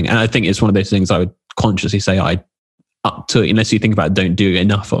sort of thing? And I think it's one of those things I would consciously say up to, unless you think about it, don't do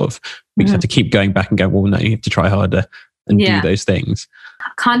enough of. We just have to keep going back and go, well, no, you have to try harder and do those things.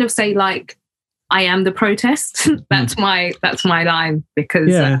 I kind of say, like, I am the protest. That's my line,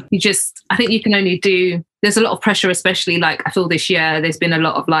 because I think you can only do, there's a lot of pressure, especially like I feel this year, there's been a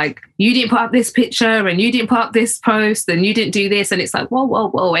lot of like, you didn't put up this picture and you didn't put up this post and you didn't do this. And it's like,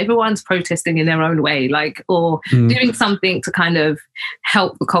 whoa, everyone's protesting in their own way, like, or doing something to kind of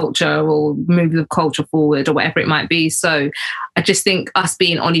help the culture or move the culture forward or whatever it might be. So I just think us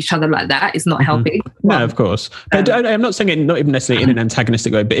being on each other like that is not helping. No, of course. But I'm not saying it, not even necessarily in an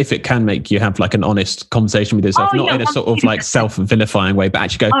antagonistic way, but if it can make you have like an honest conversation with yourself, not in a sort of like self-vilifying way, but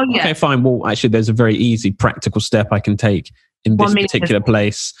actually go, okay, fine, well, actually there's a very easy practical step I can take in this particular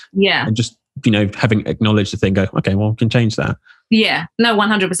place. Yeah. And just, you know, having acknowledged the thing, go, okay, well, we can change that. Yeah, no,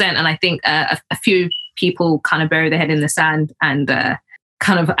 100%. And I think a few people kind of bury their head in the sand and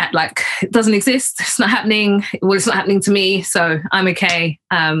kind of act like it doesn't exist. It's not happening. Well, it's not happening to me, so I'm okay.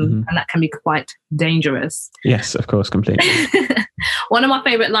 And that can be quite dangerous. Yes, of course, completely. One of my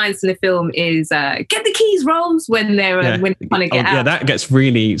favorite lines in the film is "Get the keys, Rose," when they're when they're trying to get out. Yeah, that gets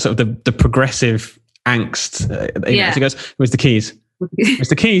really sort of the progressive angst. He goes, "Where's the keys? Where's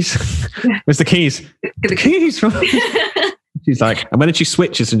the keys? Where's the keys? Get the keys from. She's like, and when she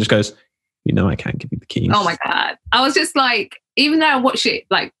switches and just goes, I can't give you the keys. Oh my God. I was just like, even though I watched it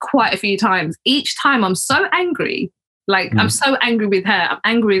like quite a few times, each time I'm so angry. Like, I'm so angry with her. I'm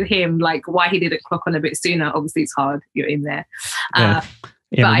angry with him, like why he didn't clock on a bit sooner. Obviously, it's hard. You're in there.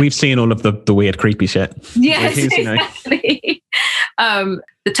 Yeah, we've seen all of the weird, creepy shit. Yes, exactly.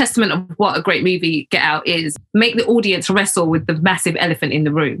 The testament of what a great movie Get Out is, make the audience wrestle with the massive elephant in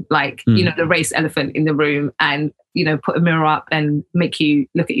the room, like, the race elephant in the room, and, put a mirror up and make you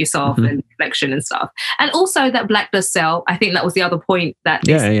look at yourself and reflection and stuff. And also that black does sell. I think that was the other point that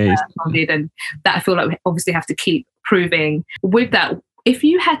this did, and that I feel like we obviously have to keep proving. With that, if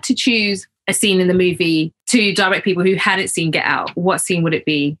you had to choose a scene in the movie to direct people who hadn't seen Get Out, what scene would it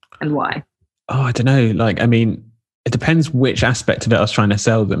be and why? Oh, I don't know. It depends which aspect of it I was trying to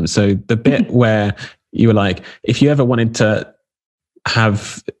sell them. So the bit where you were like, if you ever wanted to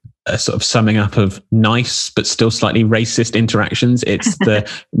have a sort of summing up of nice but still slightly racist interactions, it's the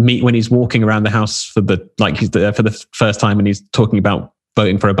meet when he's walking around the house for the first time and he's talking about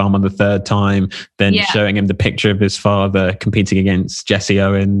voting for Obama the third time, then showing him the picture of his father competing against Jesse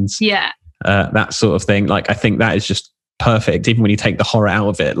Owens. Yeah. That sort of thing. I think that is just perfect. Even when you take the horror out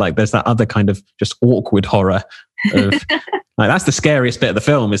of it, there's that other kind of just awkward horror of that's the scariest bit of the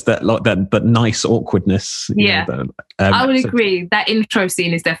film, is that that nice awkwardness. I would agree. That intro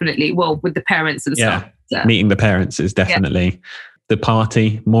scene is definitely, with the parents and stuff. So. Meeting the parents is definitely the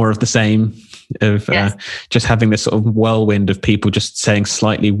party, more of the same of just having this sort of whirlwind of people just saying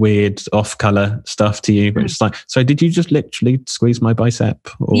slightly weird off-color stuff to you. But it's like, so did you just literally squeeze my bicep?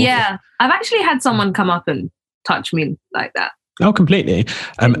 Or... Yeah, I've actually had someone come up and touch me like that. Oh, completely.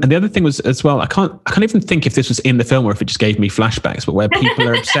 And the other thing was as well, I can't even think if this was in the film or if it just gave me flashbacks, but where people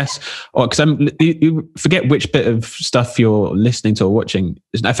are obsessed, or because you forget which bit of stuff you're listening to or watching.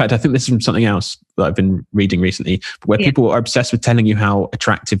 In fact, I think this is from something else that I've been reading recently, where people are obsessed with telling you how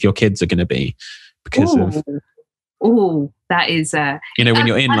attractive your kids are going to be because of. Oh, that is. When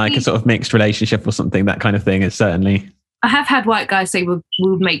you're in a sort of mixed relationship or something, that kind of thing is certainly. I have had white guys say we'll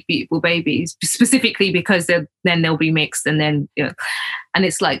make beautiful babies, specifically because then they'll be mixed, and then and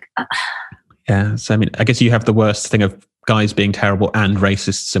it's like yeah. So I guess you have the worst thing of guys being terrible and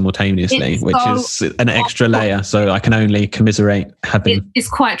racist simultaneously, which is an extra layer. So I can only commiserate having. It's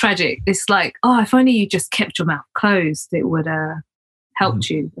quite tragic. It's like, if only you just kept your mouth closed, it would helped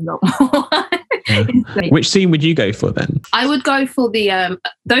you a lot more. Yeah. Which scene would you go for then? I would go for the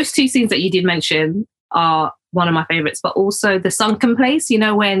those two scenes that you did mention are one of my favorites, but also the sunken place,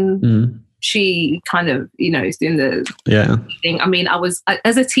 when she kind of, is doing the thing. I mean,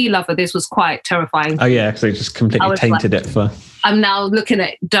 as a tea lover, this was quite terrifying. Oh yeah, so just completely tainted it for... I'm now looking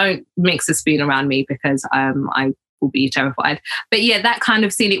at, don't mix a spoon around me because I will be terrified. But yeah, that kind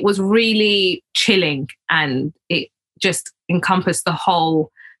of scene, it was really chilling, and it just encompassed the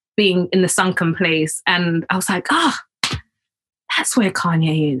whole being in the sunken place. And I was like, that's where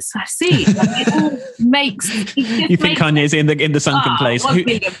Kanye is. I see. It all makes. You think Kanye's in the sunken place?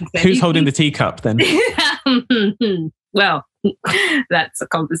 Who's holding the teacup then? Well, that's a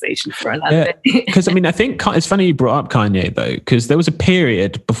conversation for another day. Because I think it's funny you brought up Kanye though, because there was a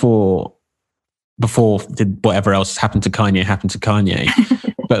period before did whatever else happened to Kanye.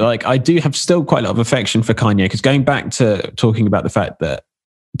 But I do have still quite a lot of affection for Kanye, because going back to talking about the fact that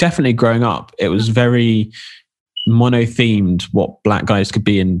definitely growing up, it was very mono-themed what black guys could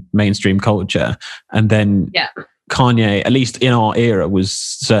be in mainstream culture, and then Kanye, at least in our era, was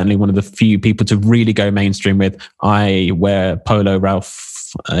certainly one of the few people to really go mainstream with, I wear Polo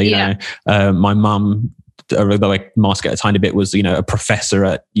Ralph, my mum, although I mask it a tiny bit, was a professor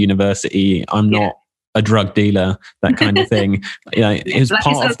at university, I'm not a drug dealer, that kind of thing. It was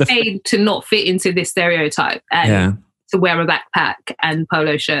part of okay to not fit into this stereotype, and to wear a backpack and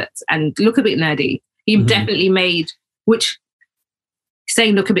polo shirts and look a bit nerdy. You definitely made, which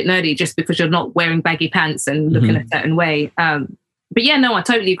saying look a bit nerdy just because you're not wearing baggy pants and looking a certain way. But yeah, no, I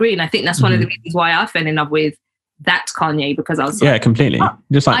totally agree. And I think that's one of the reasons why I fell in love with that Kanye, because I was like, completely.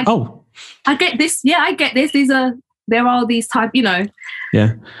 Just like, I get this. Yeah, I get this. There are these type,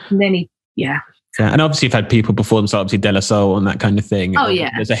 Yeah. And then and obviously you've had people before them, so obviously De La Soul and that kind of thing. Oh yeah.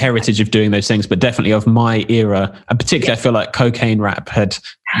 There's a heritage of doing those things, but definitely of my era, and particularly I feel like cocaine rap had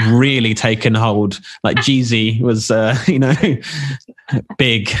really taken hold. Like Jeezy was,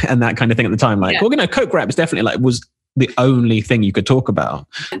 big and that kind of thing at the time. Coke rap is definitely was the only thing you could talk about.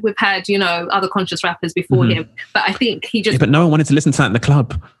 We've had, other conscious rappers before him, but I think he just... but no one wanted to listen to that in the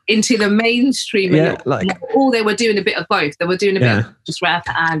club. Into the mainstream. They were doing a bit of both. They were doing a bit of just rap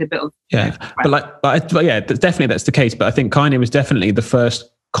and a bit of... Yeah, but definitely that's the case. But I think Kanye was definitely the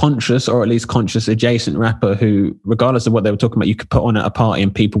first conscious, or at least conscious adjacent rapper who, regardless of what they were talking about, you could put on at a party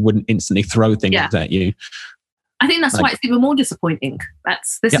and people wouldn't instantly throw things at you. I think that's why it's even more disappointing.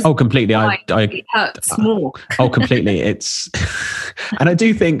 Completely. It hurts more. Oh, completely. And I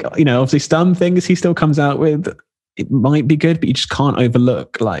do think, obviously some things he still comes out with, it might be good, but you just can't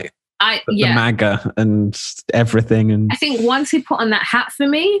overlook the MAGA and everything. And I think once he put on that hat for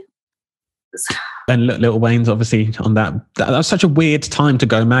me, and Lil Wayne's obviously on that was such a weird time to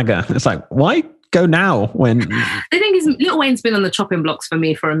go MAGA. It's like, why go now when the thing is, Lil Wayne's been on the chopping blocks for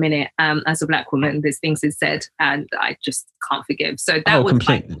me for a minute. As a black woman, there's things he's said and I just can't forgive. So that was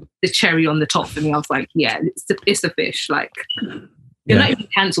like the cherry on the top for me. I was like, it's the fish. Like, you're not even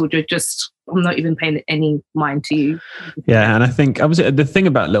cancelled, I'm not even paying any mind to you. Yeah, and I think obviously the thing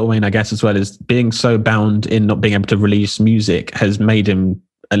about Lil Wayne, I guess, as well, is being so bound in not being able to release music has made him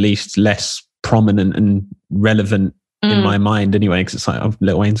at least less prominent and relevant in my mind anyway, because it's like,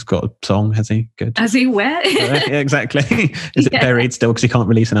 Lil Wayne's got a song, has he? Good. Has he? Where? Yeah, exactly. Is it buried still because he can't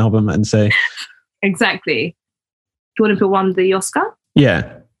release an album? And so exactly. Jordan Peele won the Oscar.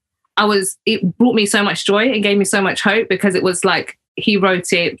 Yeah. It brought me so much joy and gave me so much hope, because it was like he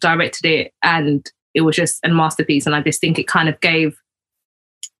wrote it, directed it, and it was just a masterpiece. And I just think it kind of gave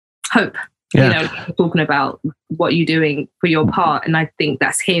hope. Talking about what you're doing for your part, and I think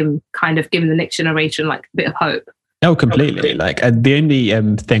that's him kind of giving the next generation like a bit of hope. Oh, completely. Like, the only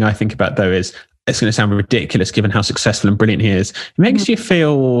thing I think about though is, it's going to sound ridiculous given how successful and brilliant he is. It makes you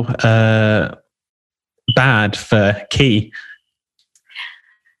feel bad for Key.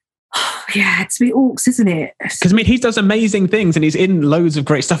 Yeah, it's a bit orcs, isn't it? Because he does amazing things and he's in loads of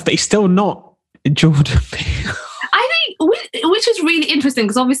great stuff, but he's still not Jordan Peele. Which is really interesting,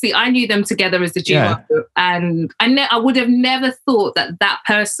 because obviously I knew them together as a duo, and I would have never thought that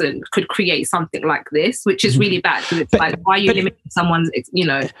person could create something like this, which is really bad, because it's like, why are you limiting someone's,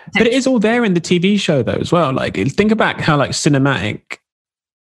 potential? But it is all there in the TV show though as well. Like, think about how like cinematic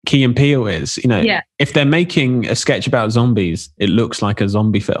Key and Peele is. If they're making a sketch about zombies, it looks like a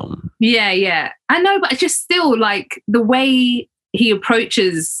zombie film. Yeah. I know, but it's just still like the way he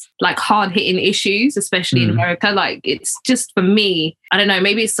approaches like hard-hitting issues, especially in America. Like, it's just, for me, I don't know,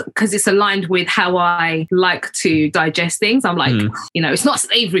 maybe it's because it's aligned with how I like to digest things. I'm like, it's not a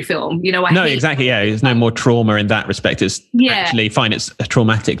slavery film. No, exactly. Yeah, there's no more trauma in that respect. It's actually fine. It's a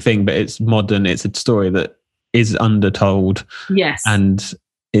traumatic thing, but it's modern. It's a story that is undertold. Yes. And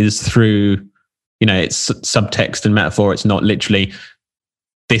is through, it's subtext and metaphor. It's not literally,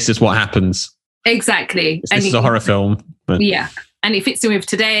 this is what happens. Exactly. This is a horror film. But. Yeah. And it fits in with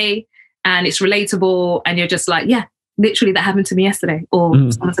today, and it's relatable, and you're just like, yeah, literally that happened to me yesterday, or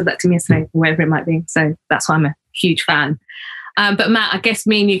someone said that to me yesterday, wherever it might be. So that's why I'm a huge fan. But Matt, I guess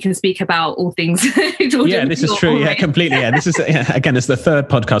me and you can speak about all things Jordan. Yeah, this is true. Yeah, completely. Yeah, this is again, it's the third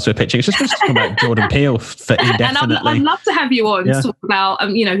podcast we're pitching. It's just talking about Jordan Peele for indefinitely. And I'd love to have you on to talk about,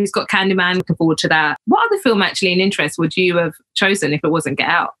 he's got Candyman. Looking forward to that. What other film actually in interest would you have chosen if it wasn't Get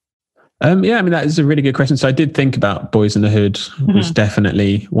Out? That is a really good question. So I did think about Boys in the Hood was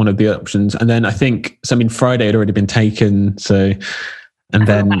definitely one of the options. And then I think, Friday had already been taken. So, and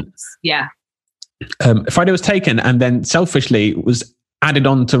then... Yeah. Friday was taken, and then selfishly was added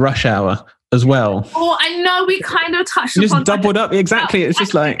on to Rush Hour as well. Oh, I know, we kind of touched upon... Just doubled up, exactly. It's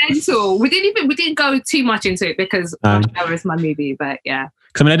just like... We didn't go too much into it, because Rush Hour is my movie, but yeah.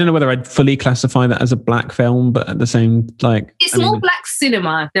 Because I don't know whether I'd fully classify that as a black film, but at the same, it's more black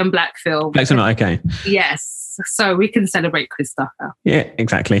cinema than black film. Black cinema, okay. Yes, so we can celebrate Chris Tucker. Yeah,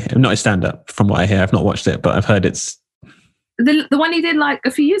 exactly. I'm not a stand-up, from what I hear. I've not watched it, but I've heard it's the one he did like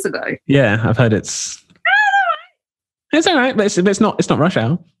a few years ago. Yeah, I've heard it's all right, but it's not Rush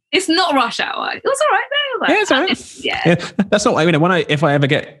Hour. It's not Rush Hour. It was all right though. Yeah, it's all right. Yeah, that's not.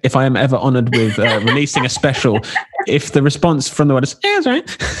 If I am ever honoured with releasing a special, if the response from the audience, it's all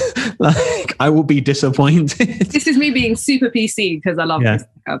right, like, I will be disappointed. This is me being super PC because I love this.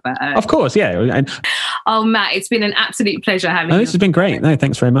 But, of course, yeah. Oh, Matt, it's been an absolute pleasure having you. This has been great. No,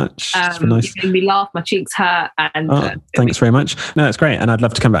 thanks very much. It's been nice. You made me laugh. My cheeks hurt. And thanks very much. No, it's great, and I'd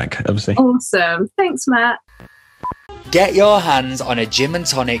love to come back. Obviously. Awesome. Thanks, Matt. Get your hands on a Gin and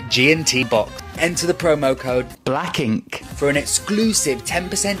Tonic G&T box. Enter the promo code BLACKINK for an exclusive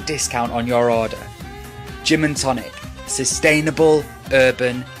 10% discount on your order. Gin and Tonic, sustainable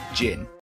urban gin.